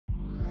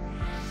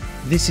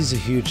This is a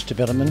huge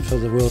development for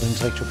the World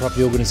Intellectual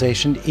Property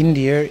Organization.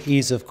 India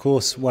is, of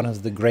course, one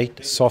of the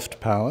great soft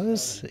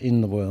powers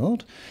in the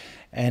world,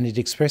 and it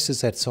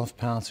expresses that soft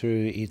power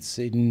through its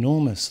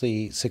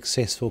enormously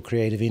successful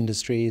creative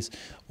industries,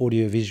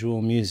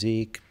 audiovisual,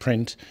 music,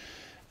 print.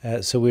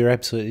 So we're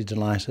absolutely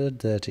delighted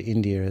that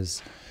India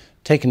has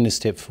taken this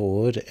step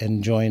forward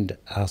and joined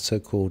our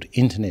so-called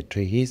Internet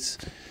Treaties,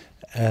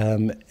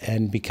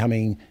 and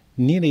becoming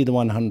nearly the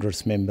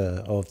 100th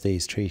member of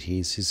these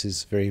treaties. This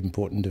is a very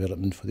important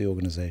development for the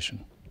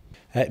organisation.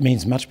 It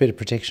means much better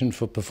protection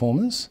for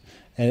performers,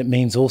 and it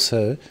means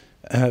also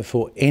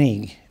for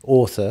any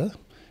author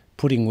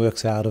putting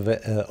works out of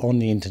it, on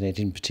the internet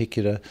in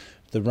particular,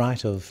 the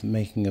right of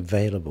making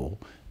available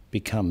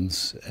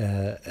becomes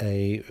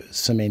a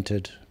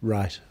cemented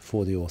right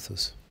for the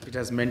authors. It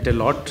has meant a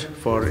lot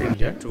for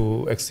India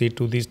to accede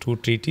to these two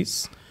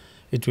treaties.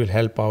 It will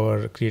help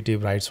our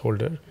creative rights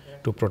holder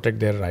to protect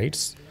their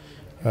rights.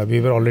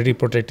 We were already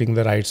protecting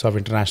the rights of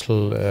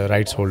international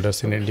rights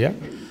holders in India.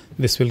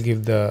 This will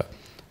give the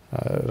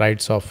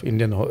rights of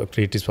Indian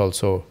creatives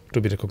also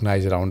to be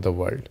recognized around the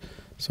world.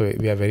 So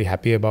we are very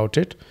happy about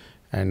it,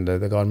 and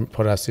the government,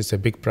 for us, is a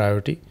big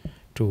priority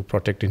to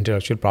protect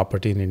intellectual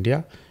property in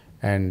India,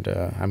 and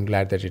I'm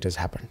glad that it has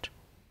happened.